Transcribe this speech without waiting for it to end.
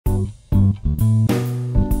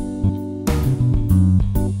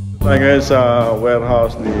Ay ngayon sa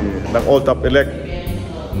warehouse ng AllTopElec.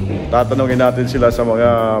 Tatanungin natin sila sa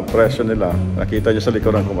mga presyo nila. Nakita nyo sa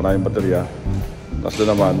likuran kung maraming baterya. Tapos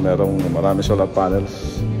doon naman maraming solar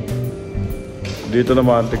panels. Dito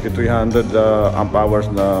naman 300 amp hours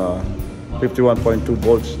na 51.2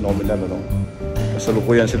 volts nominal, ano.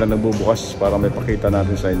 Kasalukuyan sila nagbubukas para may pakita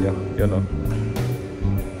natin sa inyo. Yun, no?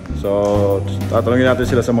 So tatanungin natin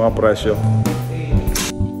sila sa mga presyo.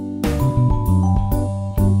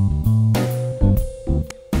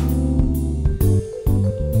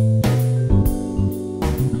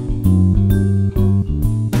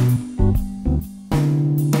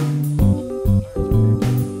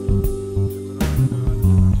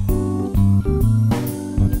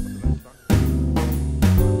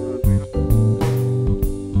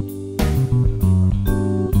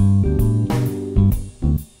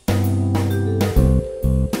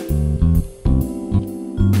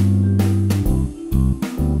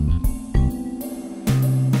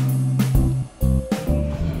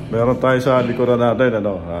 Meron tayo sa likuran natin,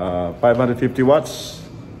 550 watts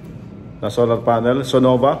na solar panel,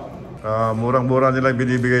 Sonova. Murang-mura nilang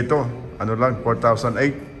binibigay ito. Ano lang,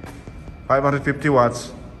 4,008. 550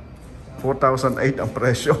 watts, 4,008 ang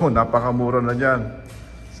presyo. Napakamura na dyan.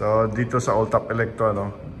 So, dito sa AllTopElec to,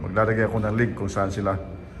 maglalagay ako ng link kung saan sila.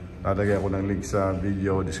 Lalagay ako ng link sa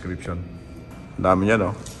video description. Dami niya,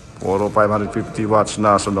 no? Puro 550 watts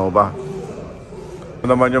na Sonova. Ito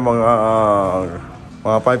naman yung mga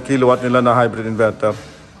 5 kilowatt nila na hybrid inverter.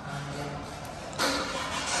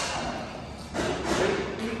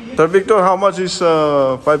 Sir Victor, how much is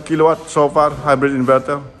 5 kilowatt so far hybrid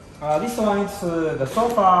inverter? This one is the so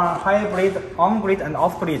far hybrid, on-grid and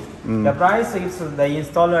off-grid. The price is the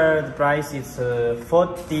installer. The price is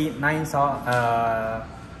 49,000.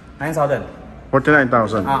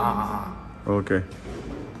 49,000. Okay.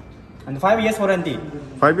 And 5 years warranty.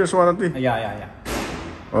 5 years warranty? Yeah.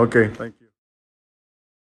 Okay, thank you.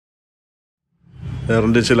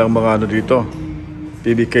 Meron din silang mga dito,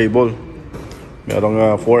 PV cable.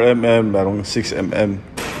 Merong 4mm, merong 6mm.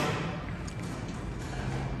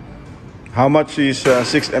 How much is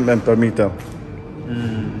 6mm per meter?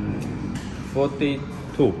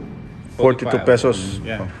 42. 42 pesos.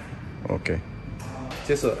 Yeah. Oh, okay.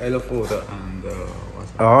 Just L4 and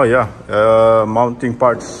Oh yeah, mounting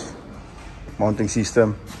parts, mounting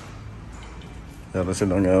system. Meron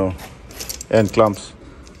silang end clamps.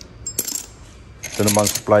 Ito naman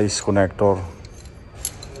supplies, connector.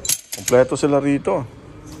 Kompleto sila rito.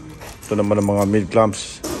 Ito naman ang mga mid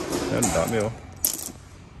clamps. Ayan, dami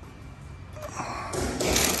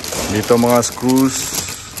Dito mga screws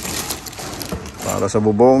para sa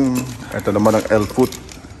bubong. Ito naman ang L-foot.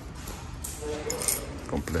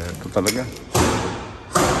 Kompleto talaga.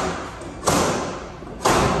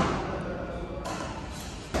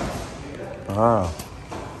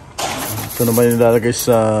 Ito naman yung nilalagay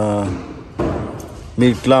sa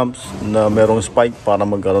mid clamps na merong spike para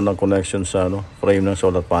magkaroon ng connection sa frame ng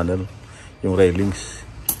solar panel, yung railings.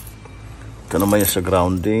 Ito naman yung sa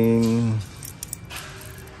grounding.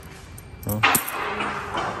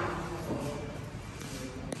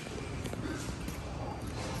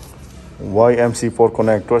 YMC4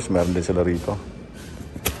 connectors, meron din sila rito.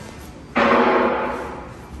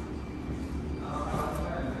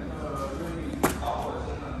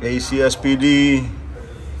 AC SPD.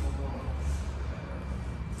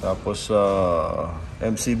 Tapos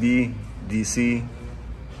MCB, DC,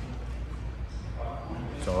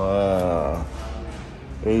 saka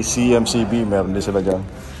AC, MCB, meron din sila dyan.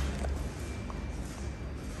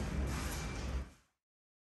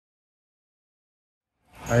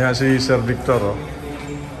 Ayan si Sir Victor,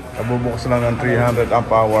 nabubukas lang ng 300 amp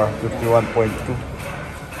hour, 51.2.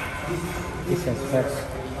 This is first.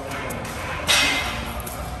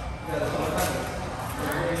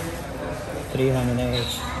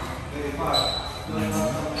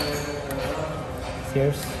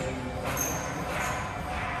 Cheers.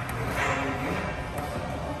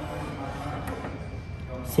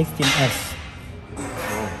 $16S.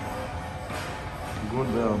 Oh.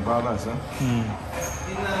 Good balance, huh?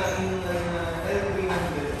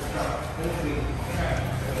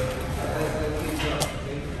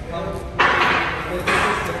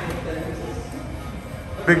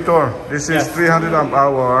 Victor, this is 300 amp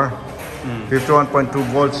hour, 51.2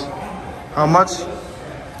 volts. How much?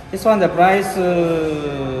 This one, the price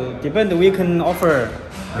depends. We can offer,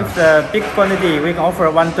 if the big quantity, we can offer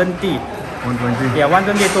 120. 120? Yeah,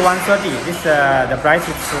 120 to 130. This the price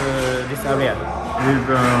is this area.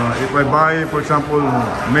 If I buy, for example,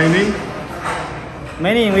 many,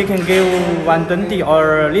 Many we can give 120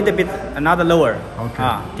 or a little bit another lower. Okay.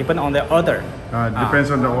 Depend on the order. Depends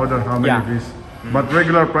on the order how many Yeah. it is. But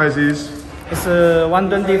regular price is It's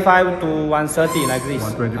 125 to 130 like this.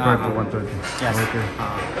 125 to 130. Yes. Okay.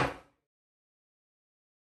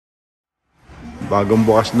 Bagong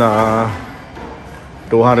bukas na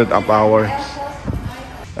 200 amp hour.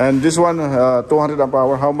 And this one 200 amp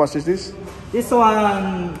hour, how much is this? This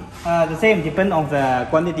one the same, depend on the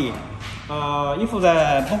quantity. If the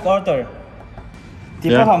book order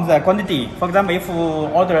depend on the quantity. For example, if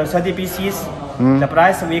you order 30 pieces, the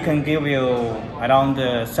price we can give you around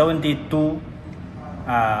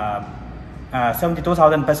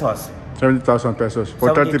 72,000 pesos. 70,000 pesos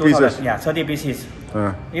for 30 pieces. Yeah, 30 pieces.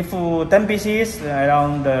 If 10 pieces,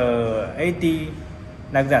 around 80,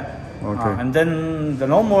 like that. Okay. And then the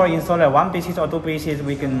normal installer, 1 pieces or 2 pieces,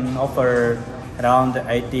 we can offer around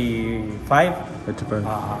 85. 85.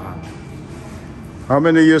 How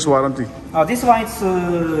many years warranty? This one is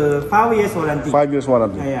 5 years warranty. 5 years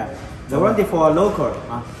warranty. Yeah. The warranty for local.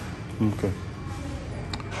 Okay.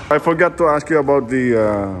 I forgot to ask you about the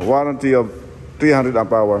warranty of 300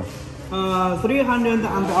 amp hour. 300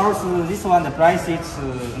 amp hours, this one, the price is,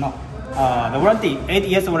 the warranty, 8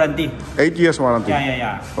 years warranty. 8 years warranty?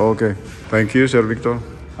 Yeah. Okay. Thank you, Sir Victor.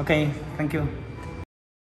 Okay, thank you.